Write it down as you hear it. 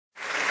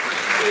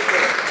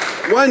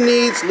One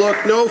needs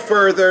look no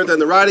further than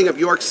the riding of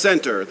York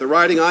Centre, the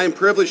riding I am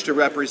privileged to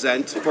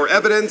represent, for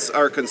evidence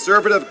our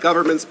Conservative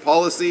government's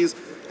policies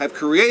have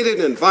created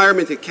an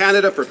environment in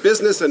Canada for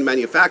business and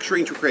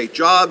manufacturing to create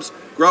jobs,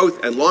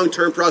 growth, and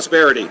long-term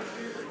prosperity.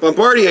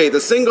 Bombardier, the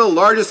single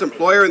largest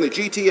employer in the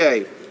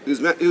GTA,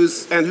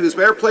 whose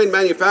airplane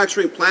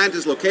manufacturing plant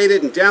is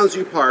located in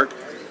Downsview Park,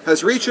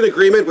 has reached an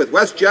agreement with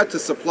WestJet to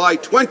supply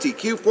 20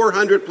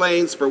 Q400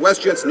 planes for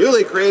WestJet's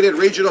newly created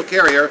regional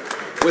carrier,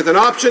 with an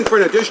option for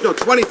an additional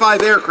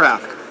 25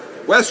 aircraft.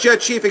 WestJet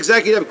Chief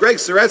Executive Greg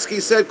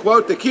Saretsky said,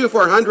 quote, "The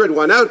Q400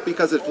 won out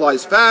because it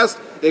flies fast,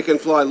 it can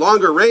fly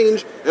longer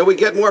range, and we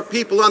get more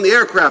people on the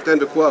aircraft,"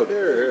 end of quote.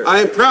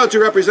 I am proud to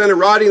represent a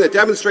riding that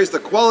demonstrates the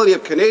quality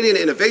of Canadian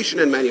innovation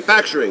and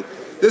manufacturing.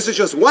 This is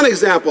just one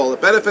example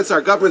of the benefits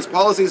our government's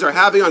policies are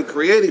having on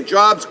creating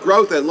jobs,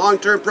 growth, and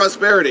long-term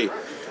prosperity.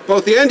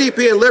 Both the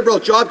NDP and Liberal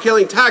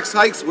job-killing tax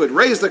hikes would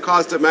raise the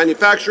cost of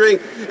manufacturing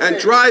and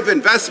drive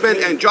investment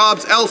and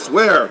jobs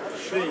elsewhere.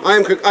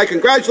 I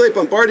congratulate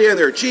Bombardier on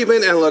their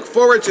achievement and look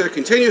forward to their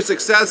continued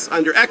success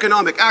under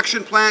Economic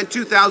Action Plan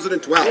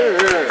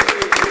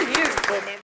 2012.